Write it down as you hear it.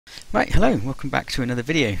Right, hello, welcome back to another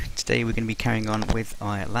video. Today we're going to be carrying on with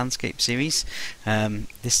our landscape series,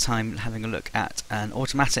 this time having a look at an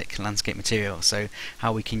automatic landscape material, so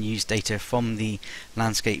how we can use data from the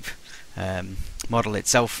landscape model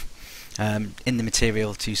itself in the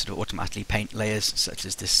material to sort of automatically paint layers such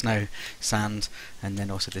as this snow, sand, and then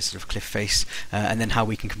also this sort of cliff face, and then how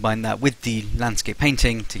we can combine that with the landscape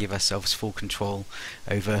painting to give ourselves full control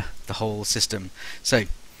over the whole system. So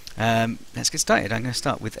let's get started. I'm going to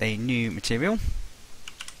start with a new material,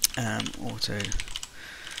 auto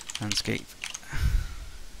landscape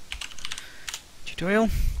tutorial.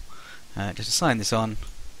 Just assign this on,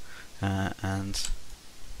 and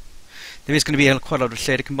there is going to be quite a lot of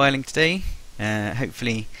shader compiling today.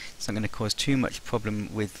 Hopefully it's not going to cause too much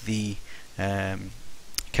problem with the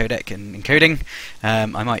codec and encoding. I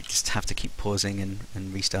might just have to keep pausing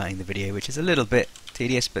and restarting the video, which is a little bit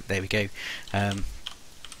tedious, but there we go.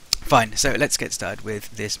 Fine, so let's get started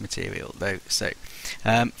with this material though. So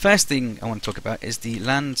first thing I want to talk about is the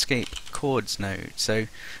landscape chords node. So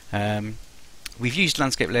we've used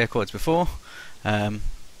landscape layer chords before.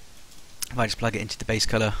 If I just plug it into the base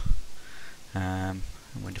color, I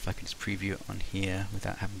wonder if I can just preview it on here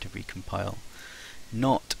without having to recompile.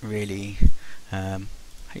 Not really.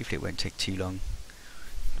 Hopefully it won't take too long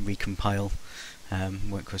to recompile.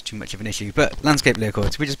 Won't cause too much of an issue. But landscape layer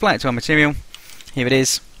chords, we just apply it to our material. Here it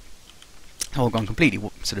is. All gone completely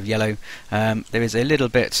sort of yellow. There is a little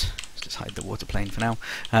bit, let's just hide the water plane for now,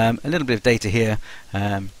 a little bit of data here,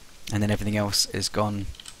 and then everything else is gone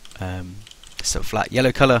sort of flat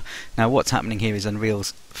yellow colour. Now what's happening here is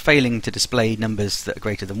Unreal's failing to display numbers that are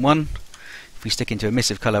greater than 1. If we stick into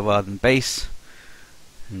emissive colour rather than base,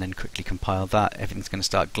 and then quickly compile that, everything's going to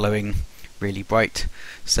start glowing really bright.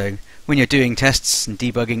 So when you're doing tests and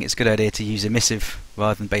debugging, it's a good idea to use emissive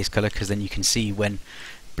rather than base colour, because then you can see when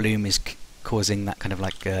bloom is causing that kind of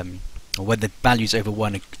like, or when the values over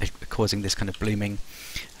 1 are causing this kind of blooming.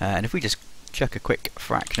 And if we just chuck a quick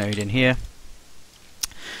frac node in here,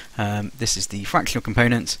 this is the fractional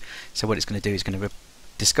component. So what it's going to do is going to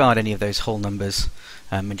discard any of those whole numbers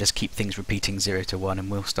and just keep things repeating 0 to 1, and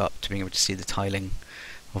we'll start to being able to see the tiling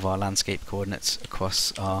of our landscape coordinates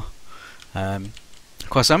across our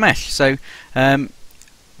mesh. So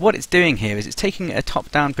what it's doing here is it's taking a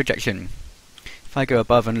top-down projection. If I go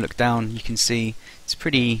above and look down, you can see it's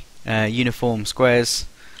pretty uniform squares.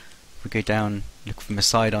 If we go down, look from a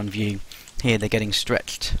side-on view, here they're getting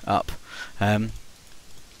stretched up. And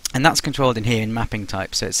that's controlled in here in mapping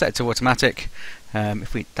type, so it's set to automatic.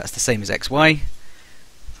 That's the same as XY.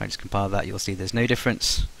 If I just compile that, you'll see there's no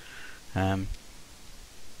difference. Give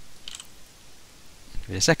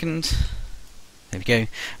it a second. There we go.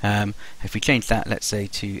 If we change that, let's say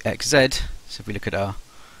to XZ, so if we look at our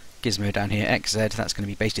gizmo down here, XZ, that's going to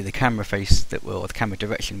be basically the camera face that or the camera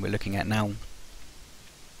direction we're looking at now.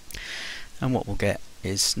 And what we'll get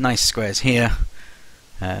is nice squares here,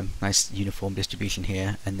 nice uniform distribution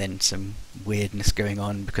here, and then some weirdness going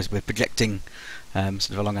on because we're projecting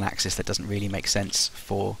sort of along an axis that doesn't really make sense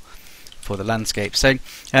for the landscape. So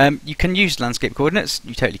you can use landscape coordinates,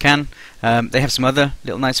 you totally can. They have some other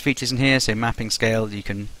little nice features in here, so mapping scale, you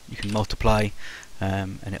can multiply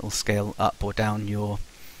and it will scale up or down your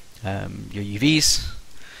UVs.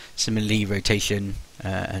 Similarly, rotation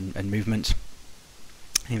and movement.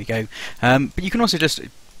 Here we go. But you can also just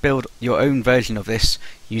build your own version of this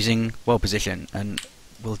using world position, and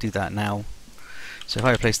we'll do that now. So if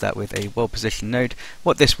I replace that with a world position node,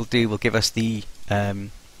 what this will do will give us the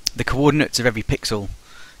coordinates of every pixel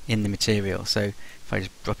in the material. So if I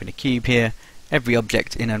just drop in a cube here, every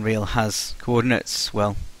object in Unreal has coordinates.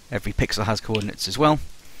 Well, every pixel has coordinates as well.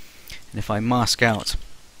 And if I mask out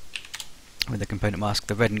with the component mask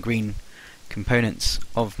the red and green components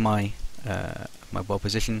of my my world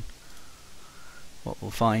position, what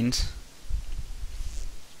we'll find,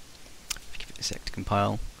 give it a sec to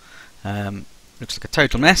compile, looks like a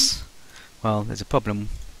total mess. Well, there's a problem.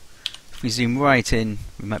 If we zoom right in,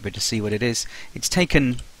 we might be able to see what it is. It's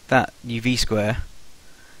taken that UV square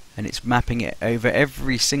and it's mapping it over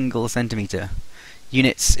every single centimeter.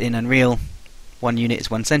 Units in Unreal, 1 unit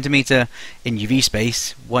is 1 centimeter. In UV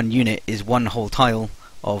space, 1 unit is 1 whole tile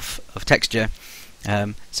of texture.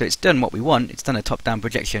 So it's done what we want. It's done a top-down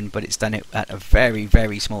projection, but it's done it at a very,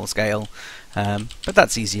 very small scale. But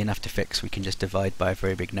that's easy enough to fix. We can just divide by a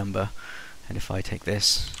very big number. And if I take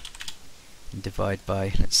this and divide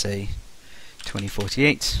by, let's say,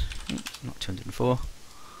 2048, not 204,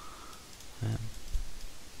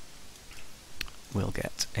 we'll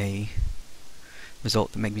get a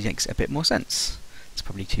result that maybe makes a bit more sense. It's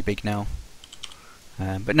probably too big now.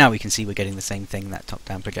 But now we can see we're getting the same thing, that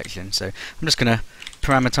top-down projection. So I'm just going to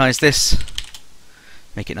parameterize this,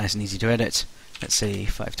 make it nice and easy to edit. Let's say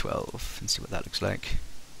 512 and see what that looks like.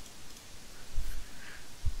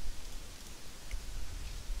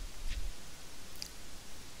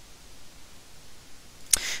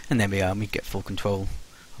 And there we are, we get full control.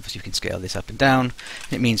 Obviously we can scale this up and down.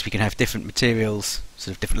 It means we can have different materials,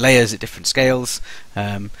 sort of different layers at different scales.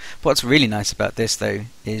 What's really nice about this though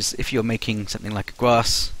is if you're making something like a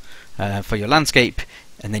grass for your landscape,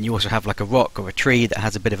 and then you also have like a rock or a tree that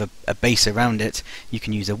has a bit of a base around it, you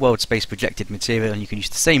can use a world space projected material, and you can use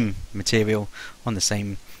the same material on the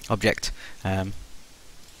same object and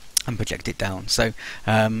project it down. So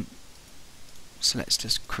let's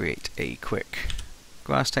just create a quick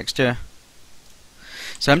grass texture.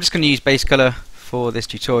 So I'm just going to use base color for this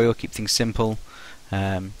tutorial, keep things simple.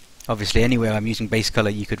 Obviously anywhere I'm using base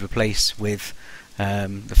color you could replace with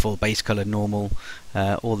the full base color, normal,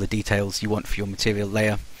 all the details you want for your material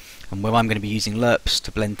layer. And where I'm going to be using lerps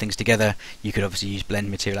to blend things together, you could obviously use blend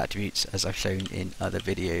material attributes as I've shown in other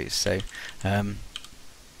videos. So there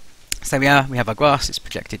we are, we have our grass, it's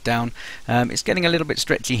projected down. It's getting a little bit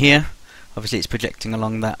stretchy here. Obviously it's projecting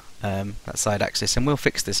along that side axis, and we'll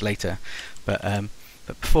fix this later. But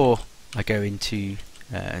before I go into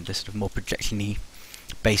the sort of more projection-y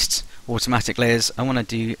based automatic layers, I want to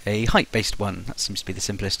do a height based one. That seems to be the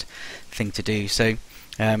simplest thing to do. So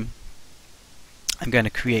I'm going to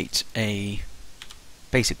create a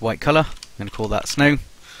basic white color. I'm going to call that snow.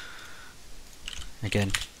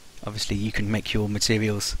 Again, obviously you can make your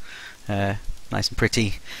materials nice and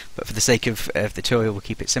pretty, but for the sake of the tutorial we'll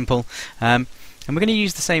keep it simple. And we're going to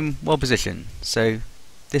use the same world position. So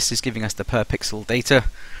this is giving us the per pixel data.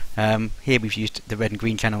 Here we've used the red and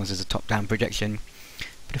green channels as a top-down projection.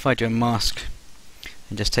 But if I do a mask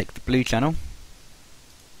and just take the blue channel,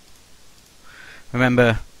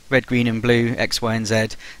 remember red, green and blue, X, Y and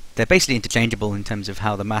Z, they're basically interchangeable in terms of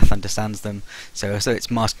how the math understands them. So it's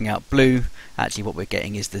masking out blue, actually what we're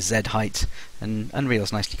getting is the Z height, and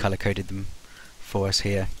Unreal's nicely color coded them for us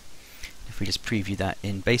here. If we just preview that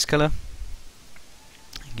in base color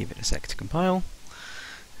and give it a sec to compile.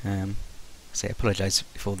 So I apologise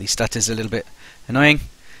if all these stutters are a little bit annoying.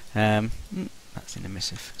 That's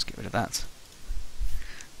inemissive, let's get rid of that.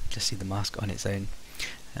 Just see the mask on its own.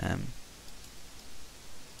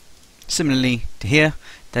 Similarly to here,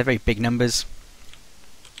 they're very big numbers.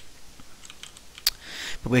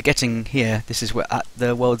 But we're getting here, this is at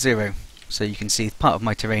the world 0. So you can see part of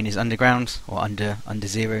my terrain is underground, or under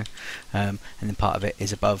 0, and then part of it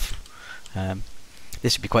is above.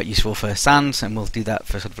 This would be quite useful for sand, and we'll do that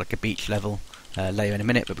for sort of like a beach level layer in a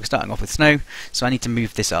minute, but we're starting off with snow, so I need to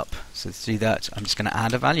move this up. So to do that, I'm just going to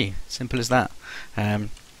add a value, simple as that. I'm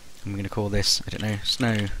going to call this, I don't know,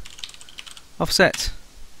 snow offset,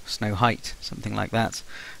 snow height, something like that.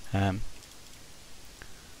 And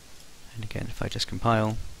again, if I just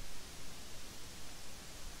compile,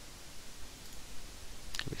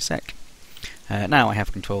 give it a sec. Now I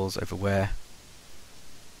have controls over where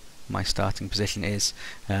my starting position is.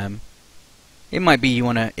 It might be you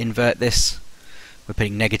want to invert this. We're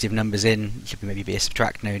putting negative numbers in, it should maybe be a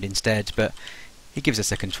subtract node instead, but it gives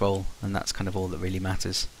us a control, and that's kind of all that really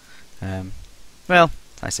matters. Well,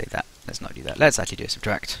 I say that, let's not do that, let's actually do a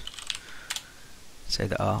subtract. So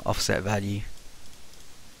that our offset value,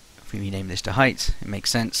 if we rename this to height, it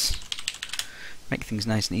makes sense. Make things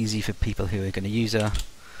nice and easy for people who are going to use our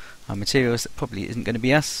materials that probably isn't going to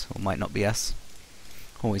be us, or might not be us.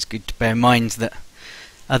 Always good to bear in mind that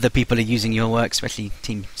other people are using your work, especially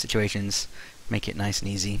team situations. Make it nice and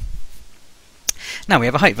easy. Now we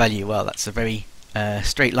have a height value. Well, that's a very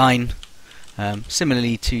straight line.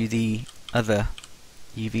 Similarly to the other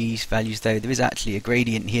UV values though, there is actually a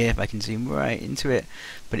gradient here, if I can zoom right into it,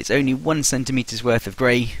 but it's only 1 centimetre's worth of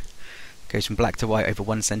grey. Goes from black to white over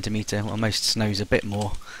 1 centimetre. Well, most snow's a bit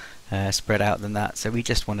more spread out than that, so we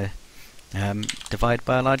just want to divide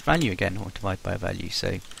by a large value again, or divide by a value.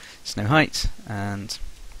 So snow height and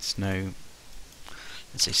snow,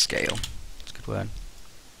 let's say scale, that's a good word.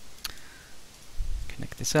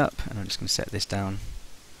 Connect this up, and I'm just going to set this down.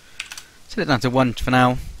 Set it down to 1 for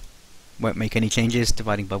now. Won't make any changes.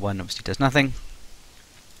 Dividing by 1 obviously does nothing.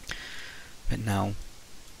 But now,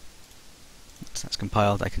 once that's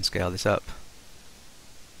compiled, I can scale this up,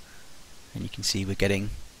 and you can see we're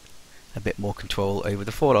getting a bit more control over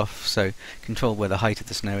the fall off. So control where the height of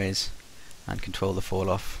the snow is, and control the fall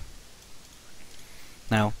off.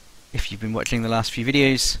 Now, if you've been watching the last few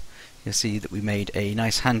videos, you'll see that we made a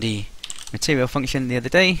nice handy material function the other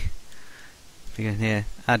day. If you go here,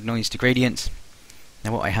 add noise to gradient.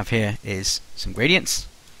 Now what I have here is some gradients.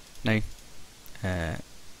 No,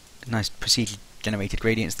 nice procedure generated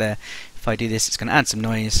gradients there. If I do this, it's going to add some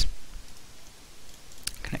noise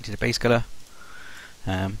connected to base color,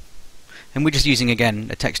 and we're just using again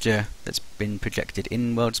a texture that's been projected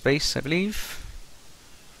in world space, I believe.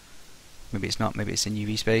 Maybe it's not, maybe it's in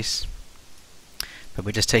UV space, but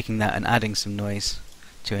we're just taking that and adding some noise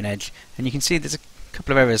to an edge, and you can see there's a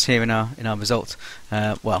couple of errors here in our result.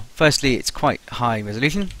 Well, firstly, it's quite high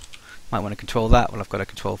resolution. Might want to control that. Well, I've got a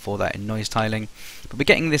control for that in noise tiling, but we're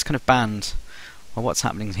getting this kind of band. Well, what's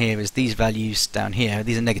happening here is these values down here,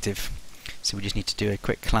 these are negative, so we just need to do a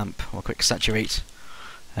quick clamp or a quick saturate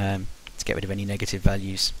to get rid of any negative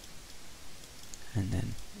values. And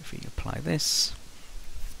then if we apply this,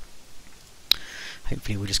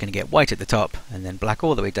 hopefully we're just going to get white at the top and then black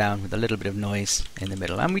all the way down with a little bit of noise in the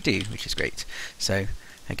middle, and we do, which is great. So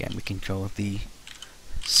again, we control the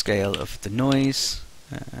scale of the noise.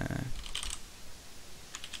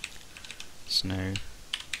 Snow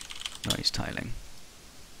noise tiling.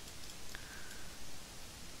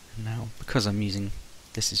 And now, because I'm using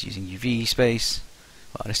this is using UV space,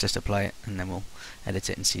 well, let's just apply it and then we'll edit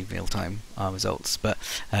it and see real time our results. But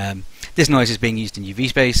this noise is being used in UV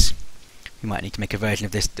space. We might need to make a version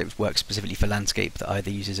of this that works specifically for landscape, that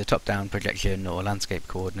either uses a top-down projection or landscape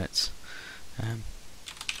coordinates.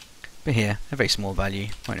 But here, a very small value,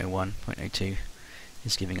 0.01, 0.02.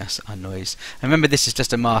 is giving us our noise. And remember, this is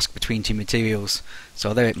just a mask between two materials, so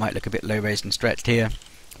although it might look a bit low res and stretched here,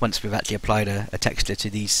 once we've actually applied a texture to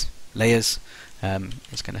these layers,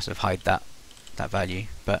 it's going to sort of hide that value.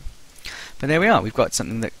 But there we are, we've got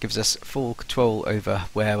something that gives us full control over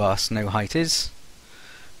where our snow height is.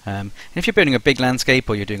 And if you're building a big landscape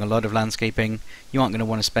or you're doing a lot of landscaping, you aren't going to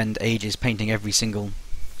want to spend ages painting every single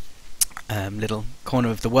little corner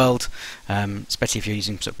of the world, especially if you're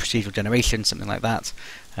using sort of procedural generation, something like that.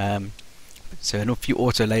 So a few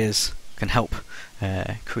auto layers can help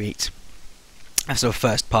create a sort of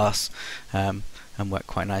first pass and work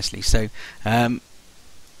quite nicely. So that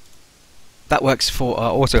works for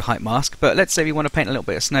our auto height mask, but let's say we want to paint a little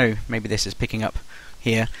bit of snow. Maybe this is picking up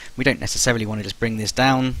here. We don't necessarily want to just bring this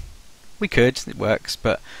down. We could, it works,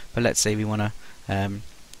 but let's say we want to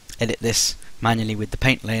edit this manually with the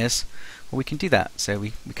paint layers. Well, we can do that. So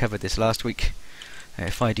we covered this last week.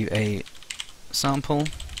 If I do a sample,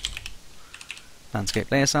 landscape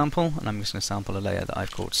layer sample, and I'm just going to sample a layer that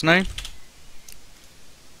I've called snow,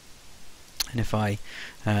 and if I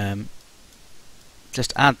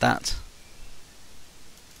just add that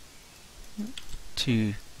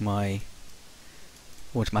to my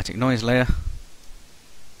automatic noise layer,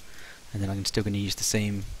 and then I'm still going to use the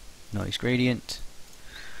same noise gradient,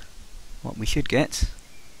 what we should get,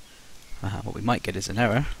 what we might get is an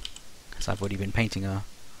error, because I've already been painting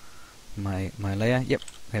my layer. Yep,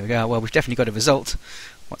 there we go. Well, we've definitely got a result.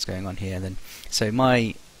 What's going on here then? So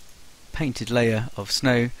my painted layer of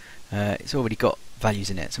snow, it's already got values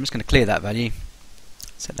in it. So I'm just going to clear that value,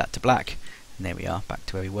 set that to black, and there we are, back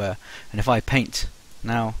to where we were. And if I paint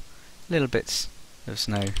now little bits of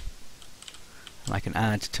snow, and I can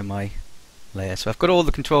add to my layer. So I've got all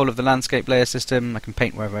the control of the landscape layer system. I can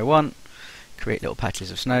paint wherever I want, create little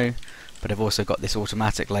patches of snow, but I've also got this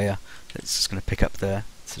automatic layer that's just going to pick up the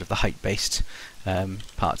sort of the height-based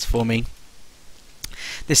parts for me.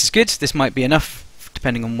 This is good. This might be enough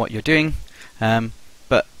depending on what you're doing,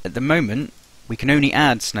 but at the moment we can only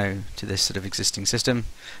add snow to this sort of existing system.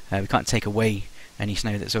 We can't take away any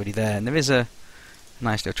snow that's already there, and there is a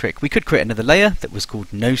nice little trick. We could create another layer that was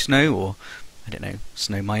called no snow, or I don't know,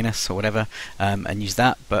 snow minus or whatever, and use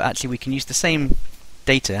that, but actually we can use the same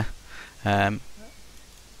data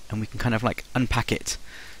and we can kind of like unpack it.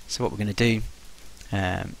 So what we're going to do,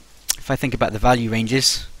 if I think about the value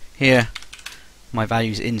ranges here, my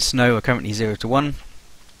values in snow are currently 0 to 1,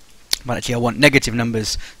 but actually I want negative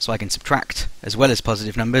numbers so I can subtract as well as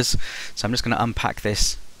positive numbers. So I'm just going to unpack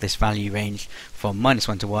this value range from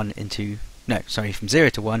 -1 to 1 into, no, sorry, from 0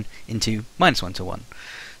 to 1 into -1 to 1.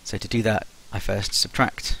 So to do that, I first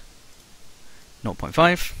subtract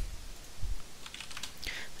 0.5,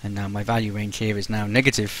 and now my value range here is now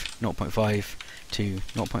negative 0.5 to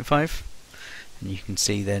 0.5, and you can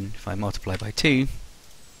see then if I multiply by 2,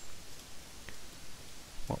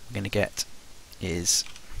 what we're going to get is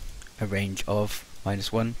a range of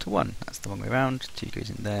 -1 to 1. That's the wrong way around. 2 goes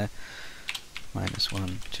in there.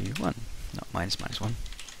 -1 to 1, not minus 1.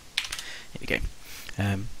 Here we go.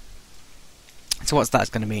 So what's that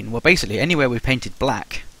going to mean? Well, basically anywhere we've painted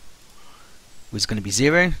black was going to be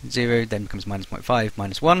 0, 0 then becomes -0.5,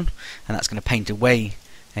 -1, and that's going to paint away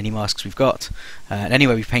any masks we've got. And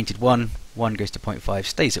anywhere we've painted 1, 1 goes to 0.5,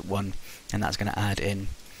 stays at 1, and that's going to add in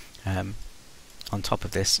on top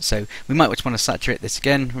of this. So we might just want to saturate this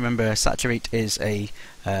again. Remember, saturate is a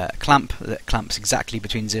clamp that clamps exactly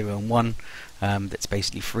between 0 and 1, that's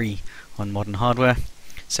basically free on modern hardware.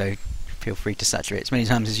 So feel free to saturate as many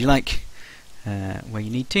times as you like where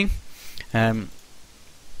you need to. And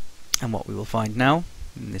what we will find now,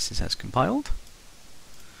 and this has compiled,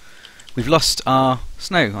 we've lost our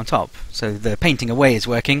snow on top. So the painting away is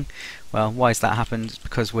working. Well, why has that happened? It's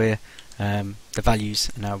because we're the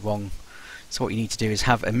values are now wrong. So what you need to do is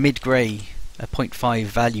have a mid-grey, a 0.5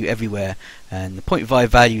 value everywhere, and the 0.5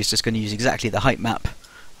 value is just going to use exactly the height map,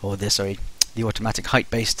 or the automatic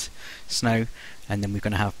height-based snow, and then we're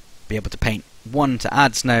going to be able to paint 1 to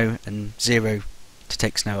add snow and 0 to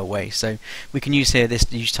take snow away. So we can use here this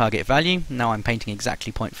use target value. Now I'm painting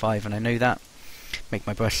exactly 0.5, and I know that. Make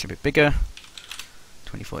my brush a bit bigger,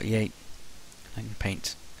 2048. I can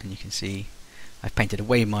paint, and you can see I've painted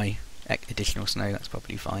away my additional snow. That's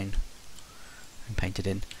probably fine. And painted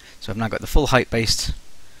in. So I've now got the full height-based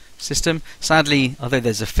system. Sadly, although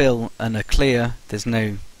there's a fill and a clear, there's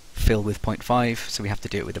no fill with 0.5, so we have to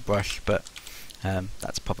do it with a brush, but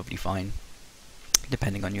that's probably fine,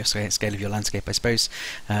 depending on your scale of your landscape, I suppose.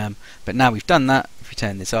 But now we've done that, if we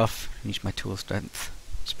turn this off, use my tool strength,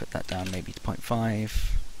 just put that down maybe to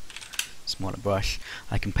 0.5, smaller brush,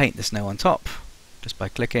 I can paint the snow on top just by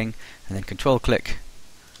clicking, and then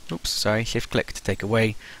shift click to take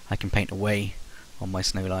away. I can paint away on my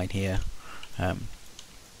snow line here, and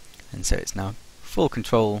so it's now full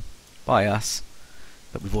control by us,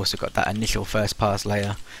 but we've also got that initial first pass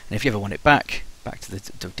layer, and if you ever want it back to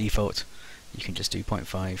the default, you can just do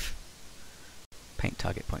 0.5, paint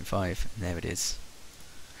target 0.5, and there it is,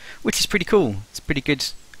 which is pretty cool. It's a pretty good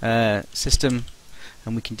system,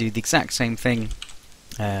 and we can do the exact same thing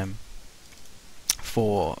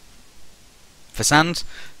for sand,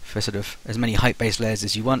 for sort of as many height-based layers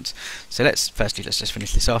as you want. So let's just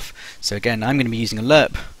finish this off. So again, I'm going to be using a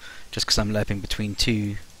lerp, just because I'm lerping between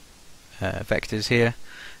two vectors here.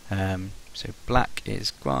 So black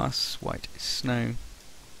is grass, white is snow,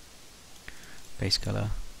 base color,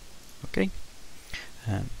 okay.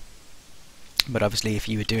 But obviously if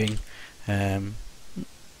you were doing, give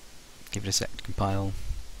it a sec to compile.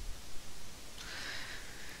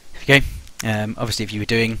 Okay, obviously if you were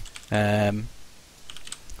doing,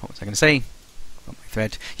 what was I going to say? Got my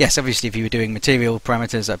thread. Yes, obviously if you were doing material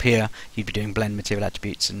parameters up here, you'd be doing blend material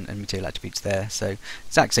attributes and material attributes there. So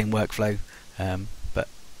exact same workflow, but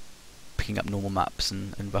picking up normal maps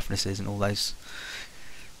and roughnesses and all those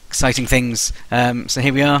exciting things. So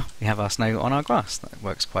here we are, we have our snow on our grass. That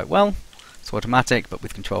works quite well. It's automatic but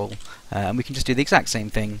with control, and we can just do the exact same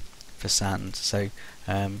thing for sand. So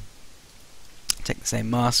take the same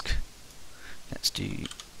mask, let's do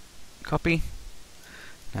copy.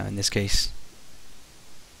 Now in this case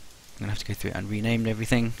I'm going to have to go through it and rename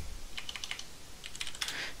everything,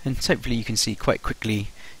 and hopefully you can see quite quickly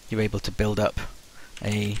you're able to build up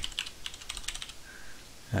a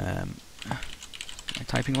am I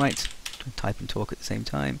typing right? Type and talk at the same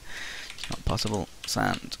time. It's not possible.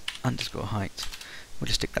 Sand underscore height. We'll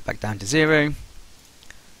just stick that back down to 0.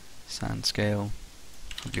 Sand scale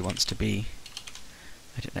probably wants to be,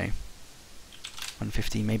 I don't know,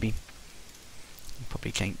 150 maybe. We'll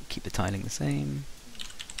probably keep the tiling the same.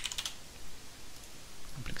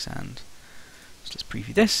 Public sand. So let's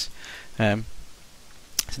preview this. So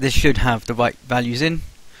this should have the right values in.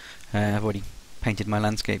 I've already painted my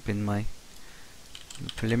landscape in my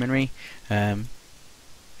preliminary,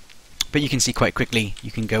 but you can see quite quickly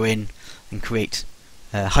you can go in and create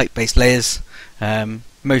height-based layers.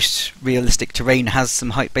 Most realistic terrain has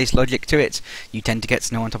some height-based logic to it. You tend to get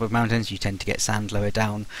snow on top of mountains, you tend to get sand lower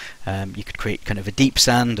down. You could create kind of a deep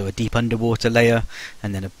sand or a deep underwater layer,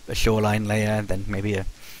 and then a shoreline layer, then maybe a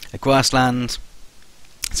grassland,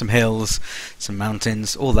 some hills, some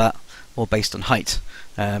mountains, all that, all based on height.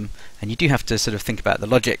 And you do have to sort of think about the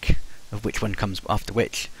logic of which one comes after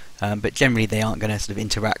which, but generally they aren't going to sort of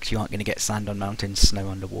interact. You aren't going to get sand on mountains, snow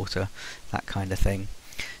underwater, that kind of thing.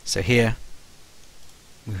 So here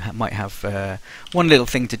we might have one little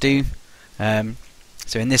thing to do.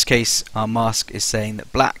 So in this case our mask is saying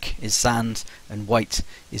that black is sand and white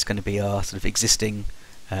is going to be our sort of existing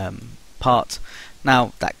part.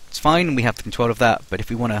 Now that's fine, we have the control of that, but if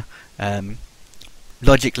we want to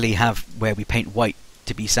logically have where we paint white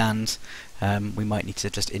to be sand, we might need to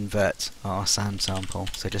just invert our sand sample,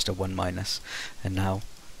 so just a 1 minus, and now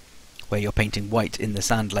where you're painting white in the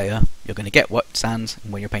sand layer you're going to get white sand,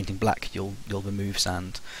 and when you're painting black you'll remove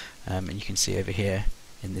sand. And you can see over here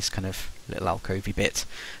in this kind of little alcovey bit,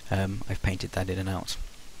 I've painted that in and out.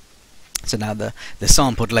 So now the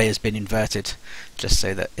sampled layer has been inverted, just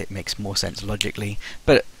so that it makes more sense logically.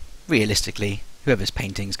 But realistically, whoever's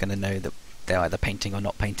painting is going to know that they're either painting or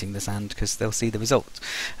not painting the sand, because they'll see the result.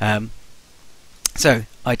 So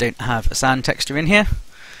I don't have a sand texture in here,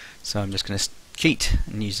 so I'm just going to cheat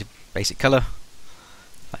and use a basic colour.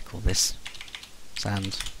 I call this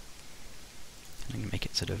sand, and make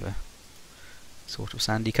it sort of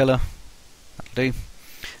sandy colour. That'll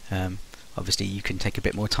do. Obviously you can take a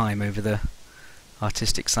bit more time over the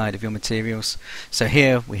artistic side of your materials. So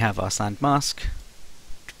here we have our sand mask,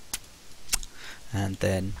 and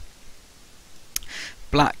then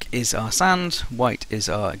black is our sand, white is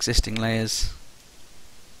our existing layers.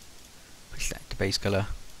 Push that to base colour.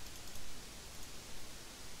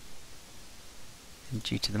 And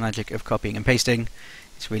due to the magic of copying and pasting,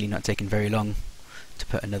 it's really not taken very long to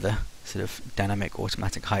put another sort of dynamic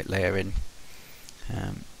automatic height layer in.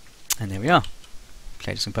 And there we are.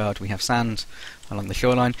 Clay discomposed, we have sand along the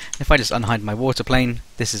shoreline. If I just unhide my water plane,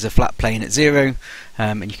 this is a flat plane at 0,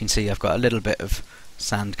 and you can see I've got a little bit of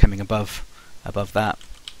sand coming above that.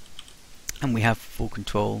 And we have full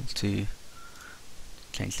control to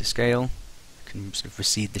change the scale. We can sort of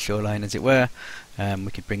recede the shoreline, as it were.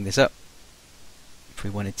 We could bring this up if we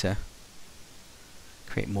wanted to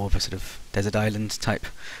create more of a sort of desert island type,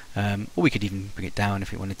 or we could even bring it down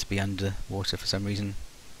if we wanted to be under water for some reason.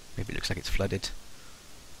 Maybe it looks like it's flooded.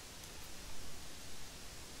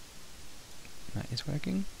 That is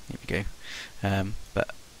working. Here we go. But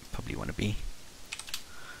probably want to be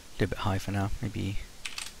a little bit high for now, maybe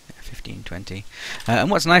 15, 20.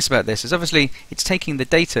 And what's nice about this is obviously it's taking the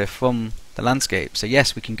data from the landscape. So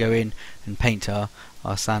yes, we can go in and paint our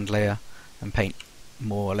sand layer and paint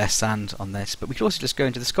more or less sand on this, but we could also just go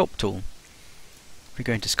into the sculpt tool. If we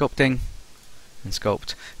go into sculpting and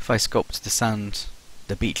sculpt, if I sculpt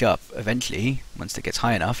the beach up, eventually, once it gets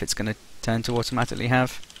high enough, it's going to turn to automatically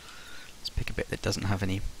have. Let's pick a bit that doesn't have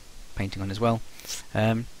any painting on as well.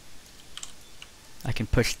 I can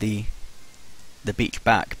push the beach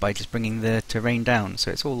back by just bringing the terrain down, so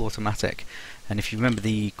it's all automatic. And if you remember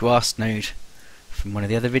the grass node from one of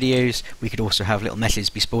the other videos, we could also have little meshes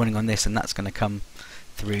be spawning on this, and that's going to come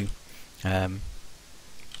through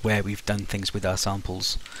where we've done things with our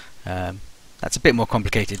samples. That's a bit more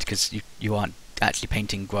complicated because you aren't actually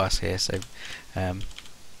painting grass here, so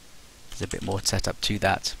there's a bit more setup to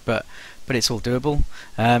that, but it's all doable.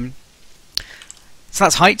 So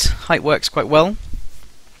that's height. Height works quite well.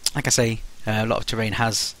 Like I say, a lot of terrain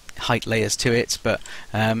has height layers to it, but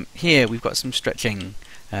here we've got some stretching,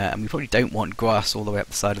 and we probably don't want grass all the way up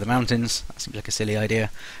the side of the mountains. That seems like a silly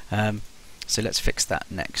idea. So let's fix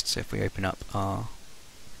that next. So if we open up our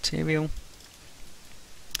material,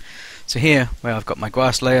 so here where I've got my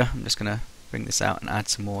grass layer, I'm just going to bring this out and add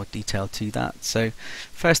some more detail to that. So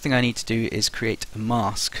first thing I need to do is create a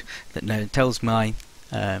mask that tells my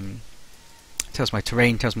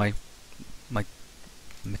terrain, tells my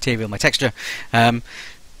material, my texture, to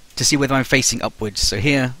see whether I'm facing upwards. So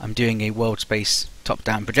here I'm doing a world space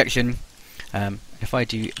top-down projection. If I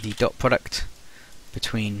do the dot product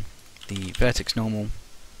between the vertex normal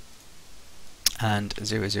and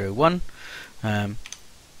 001,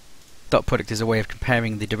 dot product is a way of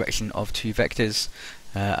comparing the direction of two vectors.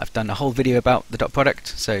 I've done a whole video about the dot product,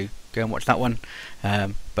 so go and watch that one.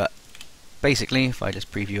 But basically, if I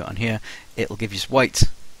just preview it on here, it will give you white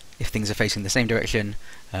if things are facing the same direction,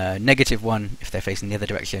 -1 if they're facing the other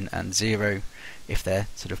direction, and 0 if they're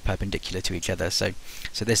sort of perpendicular to each other. So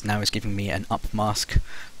this now is giving me an up mask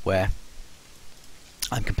where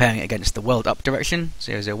I'm comparing it against the world up direction,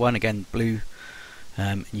 001, again blue,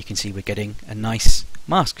 and you can see we're getting a nice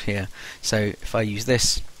mask here. So if I use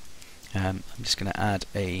this, I'm just going to add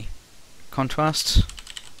a contrast,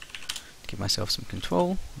 give myself some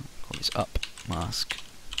control, call this up mask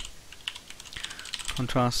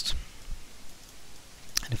contrast,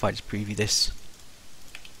 and if I just preview this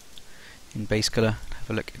in base color, have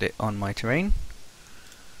a look at it on my terrain.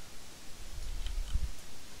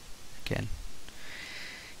 Again,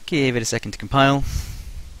 give it a second to compile.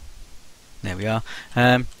 There we are.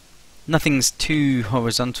 Nothing's too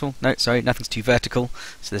horizontal. No, sorry, nothing's too vertical.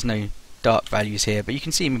 So there's no dark values here, but you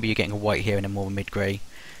can see maybe you're getting a white here and a more mid-grey.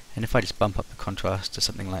 And if I just bump up the contrast to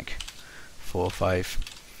something like 4 or 5,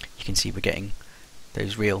 you can see we're getting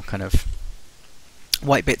those real kind of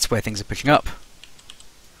white bits where things are pushing up,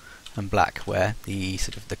 and black where the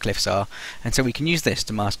sort of the cliffs are. And so we can use this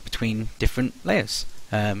to mask between different layers.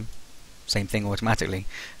 Same thing automatically,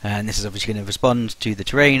 and this is obviously going to respond to the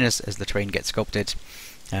terrain as the terrain gets sculpted,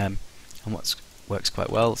 and what works quite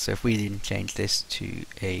well. So if we then change this to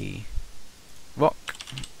a rock,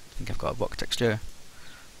 I think I've got a rock texture,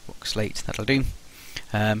 rock slate, that'll do.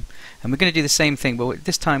 And we're going to do the same thing, but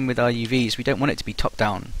this time with our UVs we don't want it to be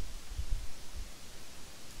top-down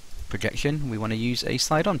projection, we want to use a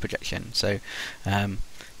slide-on projection. So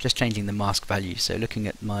just changing the mask value. So looking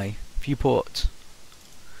at my viewport,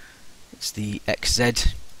 it's the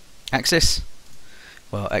XZ axis.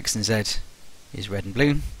 Well, X and Z is red and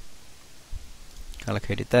blue,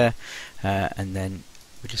 color-coded there, and then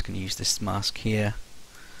we're just going to use this mask here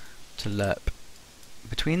to lerp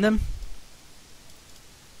between them.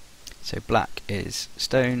 So black is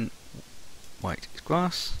stone, white is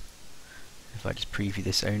grass. If I just preview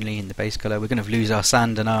this only in the base color, we're going to lose our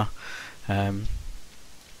sand and our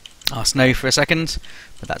snow for a second,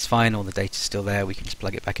 but that's fine, all the data's still there, we can just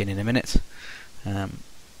plug it back in a minute. And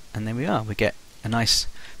there we are, we get a nice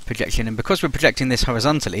projection, and because we're projecting this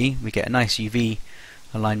horizontally, we get a nice UV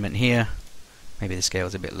alignment here. Maybe the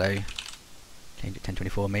scale's a bit low, change it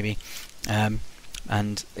 1024 maybe,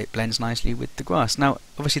 and it blends nicely with the grass. Now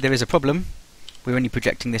obviously there is a problem, we're only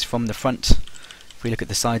projecting this from the front. If we look at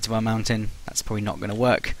the sides of our mountain, that's probably not going to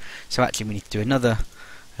work, so actually we need to do another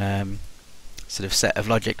sort of set of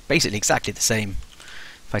logic, basically exactly the same.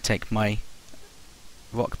 If I take my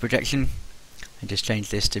rock projection and just change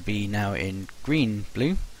this to be now in green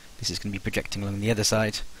blue, this is going to be projecting along the other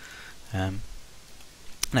side, and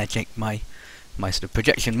I take my sort of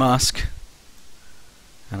projection mask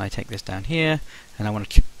and I take this down here, and I want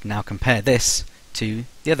to now compare this to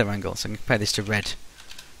the other angle, so I can compare this to red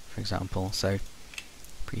for example. So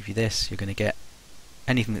preview this, you're going to get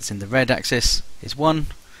anything that's in the red axis is 1,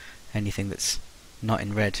 anything that's not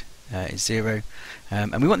in red is 0,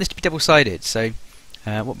 and we want this to be double-sided, so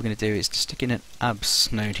what we're going to do is to stick in an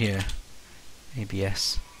ABS node here,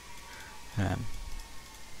 ABS, and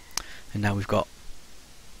now we've got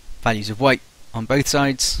values of white on both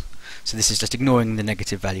sides. So this is just ignoring the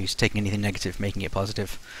negative values, taking anything negative, making it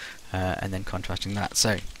positive, and then contrasting that. So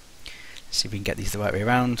let's see if we can get these the right way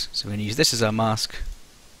around. So we're going to use this as our mask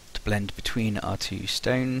to blend between our two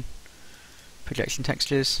stone projection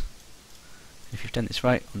textures. And if you've done this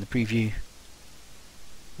right on the preview,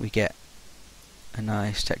 we get a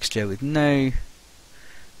nice texture with no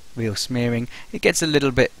real smearing. It gets a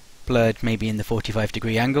little bit blurred maybe in the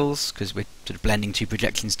 45-degree angles because we're sort of blending two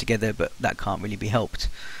projections together, but that can't really be helped.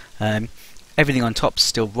 Everything on top's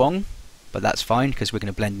still wrong, but that's fine because we're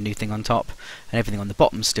going to blend a new thing on top, and everything on the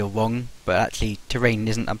bottom's still wrong, but actually terrain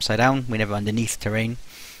isn't upside down, we're never underneath terrain,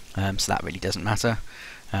 so that really doesn't matter.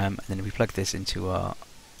 And then if we plug this into our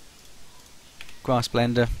grass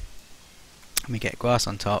blender, we get grass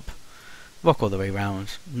on top, rock all the way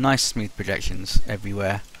around, nice smooth projections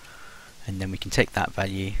everywhere, and then we can take that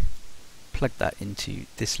value, plug that into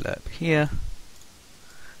this lerp here,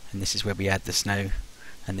 and this is where we add the snow,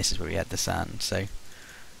 and this is where we add the sand. So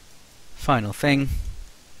final thing,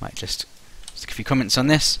 might just stick a few comments on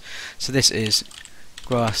this. So this is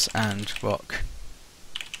grass and rock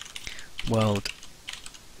world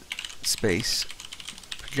space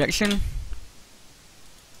projection,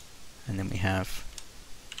 and then we have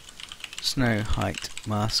snow height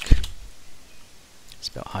mask,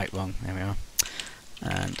 spelled height wrong, there we are,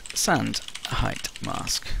 and sand height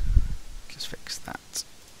mask, just fix that.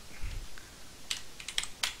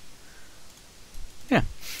 Yeah,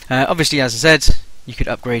 obviously as I said, you could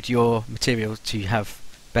upgrade your material to have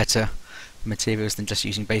better materials than just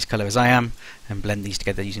using base color as I am, and blend these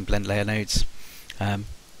together using blend layer nodes. And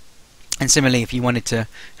similarly, if you wanted to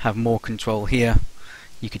have more control here,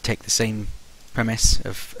 you could take the same premise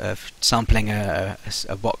of sampling a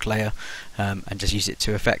rock layer and just use it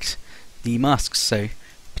to affect the masks. So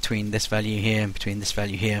between this value here and between this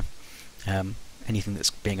value here, anything that's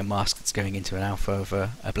being a mask that's going into an alpha of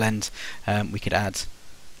a blend, we could add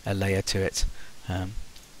a layer to it. So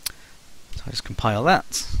I'll just compile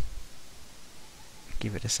that,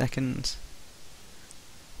 give it a second.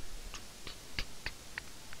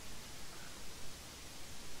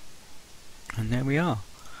 And there we are,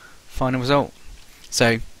 final result.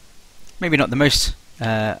 So maybe not the most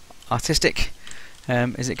artistic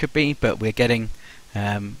as it could be, but we're getting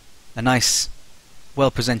a nice well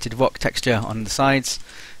presented rock texture on the sides,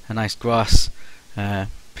 a nice grass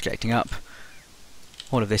projecting up.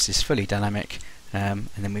 All of this is fully dynamic, and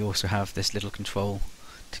then we also have this little control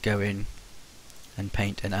to go in and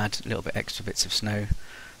paint and add a little bit extra bits of snow,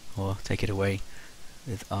 or take it away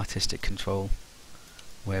with artistic control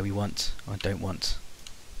where we want or don't want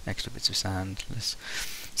extra bits of sand.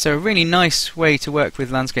 So a really nice way to work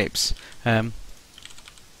with landscapes.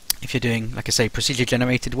 If you're doing, like I say, procedure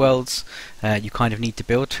generated worlds, you kind of need to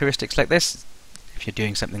build heuristics like this. if you're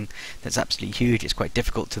doing something that's absolutely huge, it's quite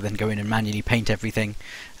difficult to then go in and manually paint everything.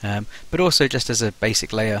 But also just as a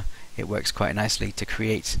basic layer, it works quite nicely to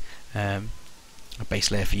create a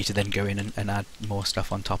base layer for you to then go in and add more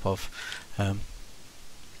stuff on top of.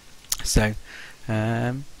 So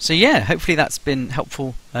yeah, hopefully that's been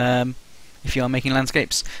helpful if you are making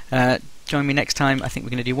landscapes. Join me next time. I think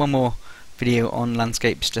we're going to do one more video on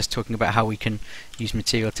landscapes, just talking about how we can use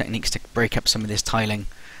material techniques to break up some of this tiling.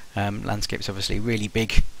 Landscapes obviously really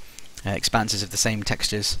big expanses of the same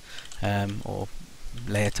textures or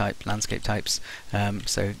layer type, landscape types,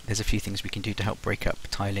 so there's a few things we can do to help break up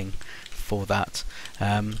tiling for that.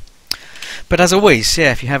 But as always,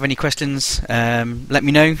 yeah, if you have any questions, let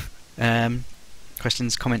me know.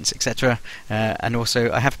 Questions, comments, etc. And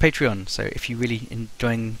also I have a Patreon, so if you're really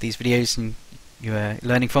enjoying these videos and you're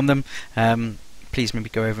learning from them, please maybe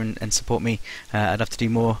go over and support me. I'd love to do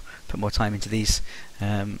more, put more time into these,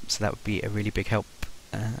 so that would be a really big help.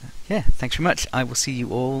 Yeah, thanks very much. I will see you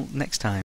all next time.